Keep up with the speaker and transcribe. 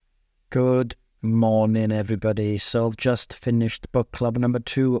Good morning, everybody. So I've just finished book club number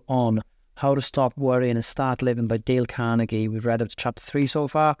 2 on How to Stop Worrying and Start Living by Dale Carnegie. We've read up to chapter 3 so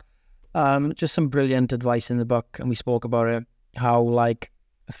far. Just some brilliant advice in the book, and we spoke about it, how like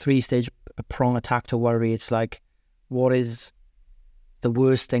a 3-stage prong attack to worry. It's like, what is the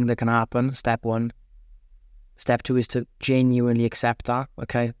worst thing that can happen? Step 1. Step 2 is to genuinely accept that,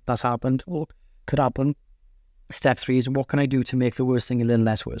 okay, that's happened or could happen. Step 3 is, what can I do to make the worst thing a little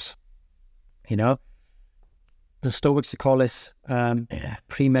less worse? You know, the Stoics call this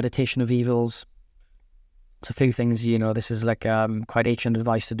premeditation of evils. It's a few things, this is like quite ancient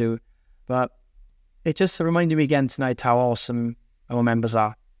advice to do. But it just reminded me again tonight how awesome our members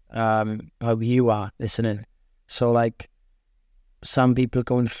are, how you are listening. So like some people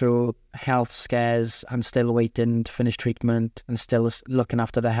going through health scares and still waiting to finish treatment and still looking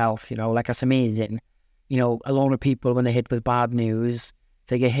after their health, like that's amazing. A lot of people, when they're hit with bad news,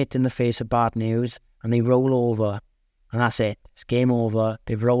 they get hit in the face with bad news and they roll over, and that's it. It's game over.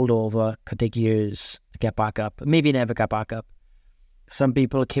 They've rolled over. Could take years to get back up. Maybe never get back up. Some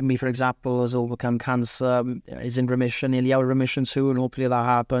people, Kimmy, for example, has overcome cancer, is in remission, nearly out of remission soon. Hopefully that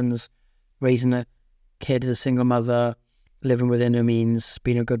happens. Raising a kid as a single mother, living within her means,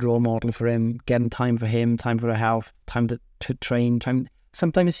 being a good role model for him, getting time for him, time for her health, time to train. Time.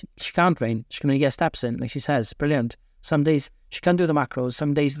 Sometimes she can't train. She can only get steps in, like she says. Brilliant. Some days she can do the macros.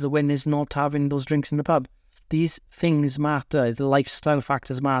 Some days the win is not having those drinks in the pub. These things matter. The lifestyle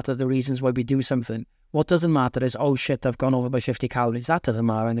factors matter. The reasons why we do something. What doesn't matter is, oh shit, I've gone over by 50 calories. That doesn't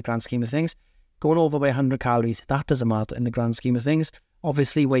matter in the grand scheme of things. Going over by 100 calories, that doesn't matter in the grand scheme of things.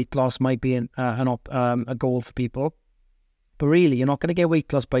 Obviously, weight loss might be a goal for people. But really, you're not going to get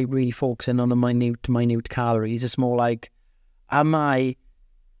weight loss by really focusing on the minute calories. It's more like, am I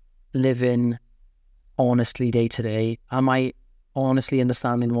living honestly day to day? Am I honestly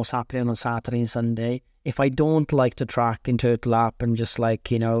understanding what's happening on Saturday and Sunday? If I don't like to track in Turtle app and just like,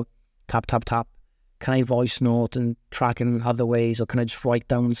 tap, tap, tap, can I voice note and track in other ways, or can I just write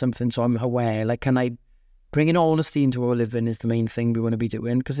down something so I'm aware? Like, can I bring in honesty into our living is the main thing we want to be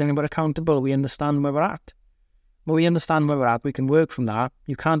doing, because then we're accountable. We understand where we're at. When we understand where we're at, we can work from that.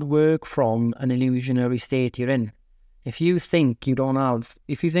 You can't work from an illusionary state you're in. If you think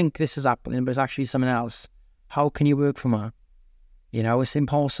this is happening, but it's actually something else, how can you work from that? It's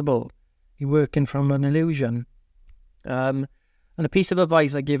impossible. You're working from an illusion. And a piece of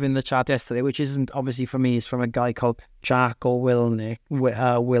advice I gave in the chat yesterday, which isn't obviously from me, is from a guy called Jocko Willink,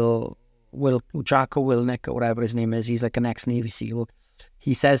 Jocko Willink, or whatever his name is. He's like an ex-Navy SEAL.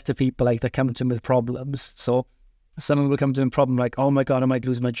 He says to people, like, they come to him with problems. So someone will come to him with a problem like, oh my God, I might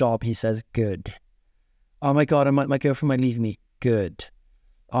lose my job. He says, good. Oh my God, my girlfriend might leave me. Good.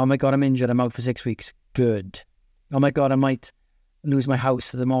 Oh my God, I'm injured. I'm out for 6 weeks. Good. Oh my God, I might lose my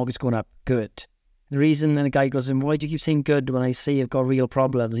house. The mortgage going up. Good. The reason, and the guy goes, why do you keep saying good when I say you've got real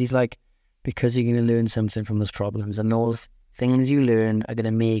problems? He's like, because you're going to learn something from those problems, and those things you learn are going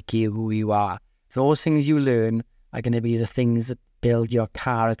to make you who you are. Those things you learn are going to be the things that build your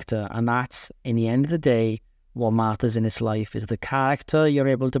character, and that's, in the end of the day, what matters in this life is the character you're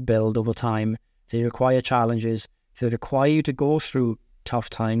able to build over time. They require challenges. They require you to go through tough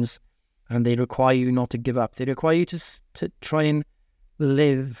times, and they require you not to give up. They require you to try and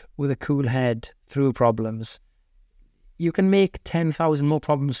live with a cool head through problems. You can make 10,000 more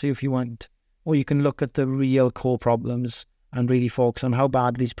problems for you if you want, or you can look at the real core problems and really focus on how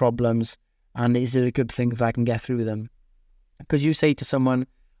bad are these problems, and is it a good thing that I can get through them? Because you say to someone,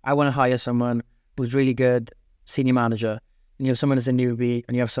 I want to hire someone who's really good, senior manager, and you have someone as a newbie,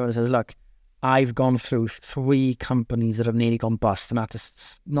 and you have someone that says, look, I've gone through 3 companies that have nearly gone bust, and I had to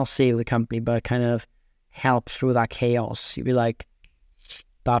not save the company, but kind of help through that chaos. You'd be like,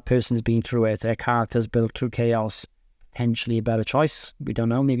 that person's been through it. Their character's built through chaos. Potentially a better choice. We don't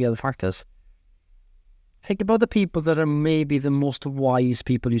know. Maybe other factors. Think about the people that are maybe the most wise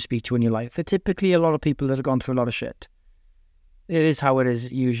people you speak to in your life. They're typically a lot of people that have gone through a lot of shit. It is how it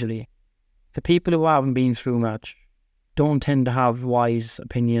is usually. The people who haven't been through much don't tend to have wise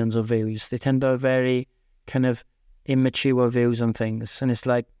opinions or views. They tend to have very kind of immature views on things. And it's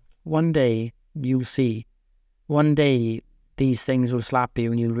like, one day you'll see. One day these things will slap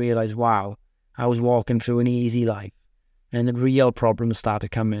you and you'll realise, wow, I was walking through an easy life. And the real problems started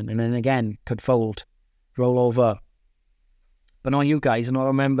coming. And then again, could fold, roll over. But not you guys, not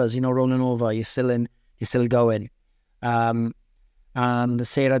our members, rolling over. You're still going. And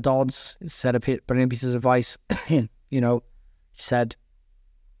Sarah Dodds said a brilliant piece of advice. She said,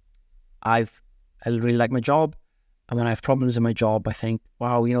 I really like my job, and when I have problems in my job, I think,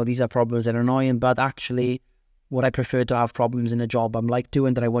 wow, these are problems that are annoying, but actually would I prefer to have problems in a job I'm like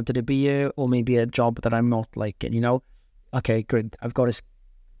doing that I wanted to be here, or maybe a job that I'm not liking, you know? Okay, good. I've got this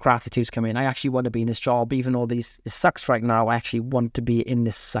gratitude's coming. I actually want to be in this job, even though it sucks right now. I actually want to be in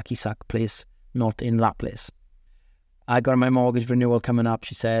this sucky suck place, not in that place. I got my mortgage renewal coming up.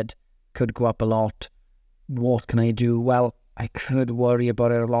 She said, could go up a lot. What can I do? Well, I could worry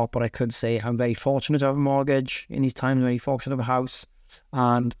about it a lot, but I could say I'm very fortunate to have a mortgage in these times. I'm very fortunate to have a house,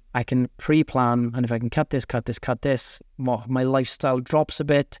 and I can pre-plan. And if I can cut this, my lifestyle drops a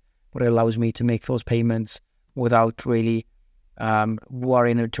bit, but it allows me to make those payments without really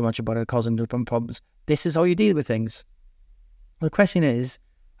worrying too much about it causing different problems. This is how you deal with things. The question is,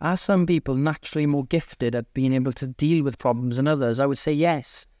 are some people naturally more gifted at being able to deal with problems than others? I would say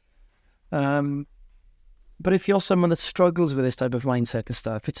yes. But if you're someone that struggles with this type of mindset and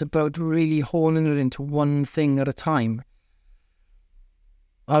stuff, it's about really honing it into one thing at a time.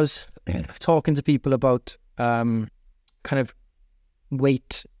 I was talking to people about kind of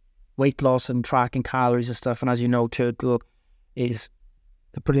weight loss and tracking calories and stuff. And as you know, Turtle is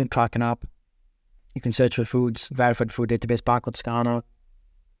a brilliant tracking app. You can search for foods, verified food database, barcode scanner,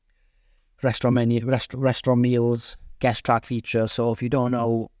 restaurant menu, restaurant meals, guest track feature. So if you don't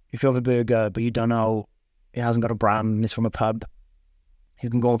know, if you have a burger but you don't know it hasn't got a brand and it's from a pub, you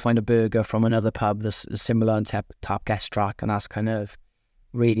can go and find a burger from another pub that's similar and tap guest track, and that's kind of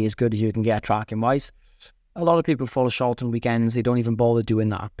really as good as you can get tracking wise. A lot of people fall short on weekends. They don't even bother doing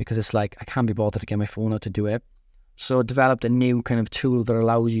that because it's like, I can't be bothered to get my phone out to do it. So I developed a new kind of tool that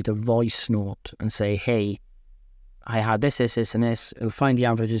allows you to voice note and say, hey, I had this, and this. It'll find the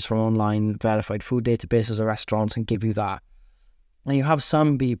averages from online verified food databases or restaurants and give you that. And you have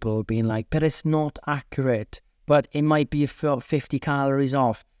some people being like, but it's not accurate, but it might be 50 calories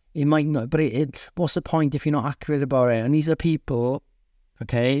off. It might not, but what's the point if you're not accurate about it? And these are people,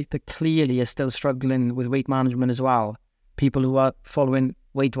 okay, that clearly are still struggling with weight management as well. People who are following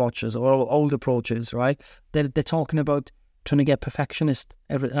Weight Watchers or old approaches, right? They're talking about trying to get perfectionist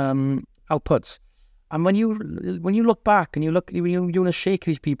outputs. And when you look back and you want to shake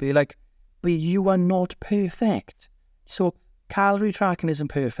these people, you're like, but you are not perfect. So calorie tracking isn't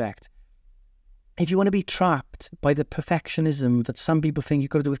perfect. If you want to be trapped by the perfectionism that some people think you've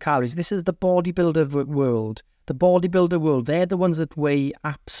got to do with calories, this is the bodybuilder world. The bodybuilder world, they're the ones that weigh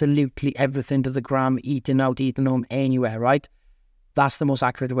absolutely everything to the gram, eating out, eating home, anywhere, right? That's the most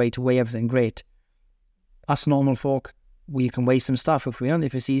accurate way to weigh everything. Great. Us normal folk, we can weigh some stuff if we want.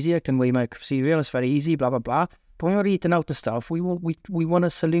 If it's easier, can weigh my cereal. It's very easy, blah, blah, blah. But when we're eating out the stuff, we want a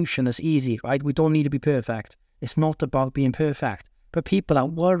solution that's easy, right? We don't need to be perfect. It's not about being perfect. But people are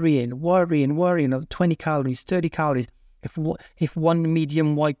worrying, 20 calories, 30 calories. If one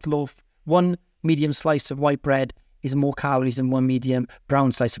medium medium slice of white bread is more calories than one medium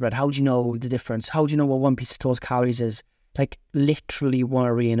brown slice of bread, how do you know the difference? How do you know what one piece of toast calories is? Like, literally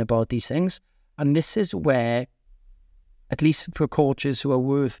worrying about these things. And this is where, at least for coaches who are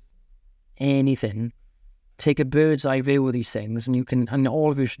worth anything, take a bird's eye view of these things, and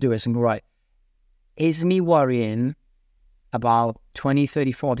all of you should do this and go, right, is me worrying about 20,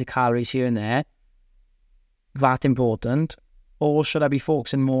 30, 40 calories here and there that important? Or should I be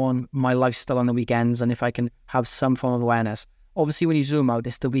focusing more on my lifestyle on the weekends, and if I can have some form of awareness? Obviously, when you zoom out,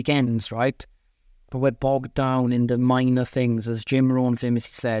 it's the weekends, right? But we're bogged down in the minor things. As Jim Rohn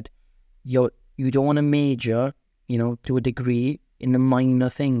famously said, you don't want to major, to a degree in the minor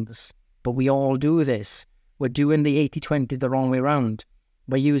things. But we all do this. We're doing the 80-20 the wrong way around.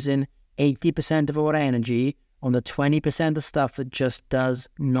 We're using 80% of our energy on the 20% of stuff that just does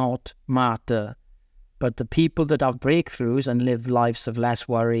not matter. But the people that have breakthroughs and live lives of less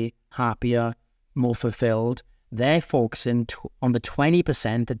worry, happier, more fulfilled, they're focusing on the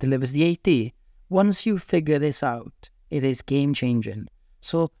 20% that delivers the 80. Once you figure this out, it is game-changing.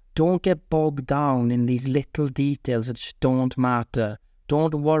 So don't get bogged down in these little details that just don't matter.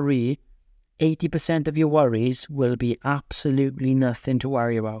 Don't worry. 80% of your worries will be absolutely nothing to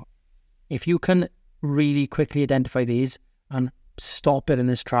worry about. If you can really quickly identify these and stop it in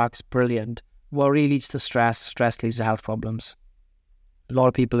its tracks, brilliant. Worry leads to stress. Stress leads to health problems. A lot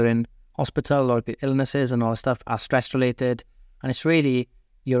of people are in hospital, a lot of illnesses and all that stuff are stress-related. And it's really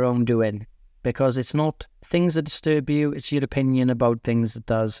your own doing. Because it's not things that disturb you, it's your opinion about things that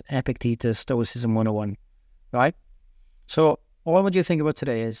does. Epictetus, Stoicism 101, right? So all I want you to think about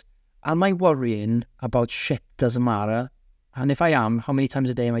today is, am I worrying about shit doesn't matter? And if I am, how many times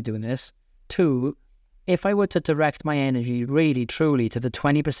a day am I doing this? 2, if I were to direct my energy really, truly to the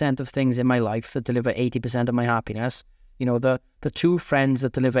 20% of things in my life that deliver 80% of my happiness, The two friends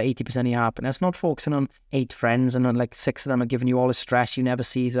that deliver 80% of your happiness, not focusing on 8 friends and like 6 of them are giving you all the stress. You never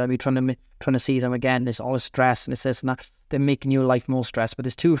see them. You're trying to see them again. There's all the stress and it's this and that. They're making your life more stress. But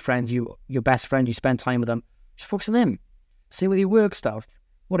there's 2 friends, your best friend, you spend time with them. Just focus on them. Same with your work stuff.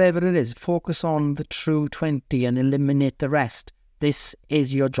 Whatever it is, focus on the true 20 and eliminate the rest. This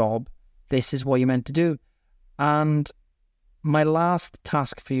is your job. This is what you're meant to do. And my last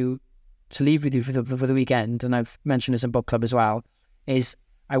task for you to leave with you for the weekend, and I've mentioned this in book club as well, is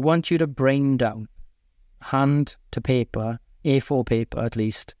I want you to brain down, hand to paper, A4 paper at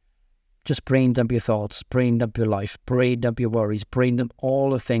least, just brain dump your thoughts, brain dump your life, brain dump your worries, brain dump all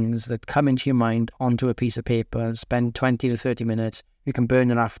the things that come into your mind onto a piece of paper and spend 20 to 30 minutes. You can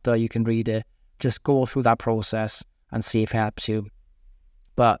burn it after, you can read it. Just go through that process and see if it helps you.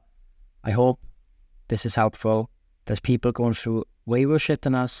 But I hope this is helpful. There's people going through way worse shit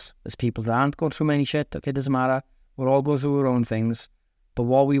than us. There's people that aren't going through many shit. Okay, doesn't matter. We're all going through our own things. But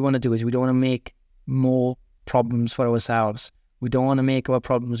what we want to do is we don't want to make more problems for ourselves. We don't want to make our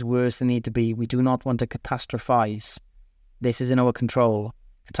problems worse than they need to be. We do not want to catastrophize. This is in our control.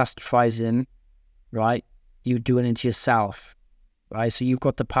 Catastrophizing, right? You doing it to yourself, right? So you've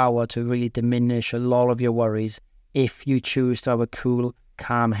got the power to really diminish a lot of your worries if you choose to have a cool,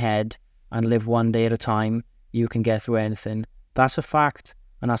 calm head and live one day at a time. You can get through anything. That's a fact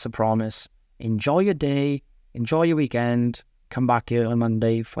and that's a promise. Enjoy your day. Enjoy your weekend. Come back here on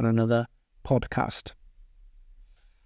Monday for another podcast.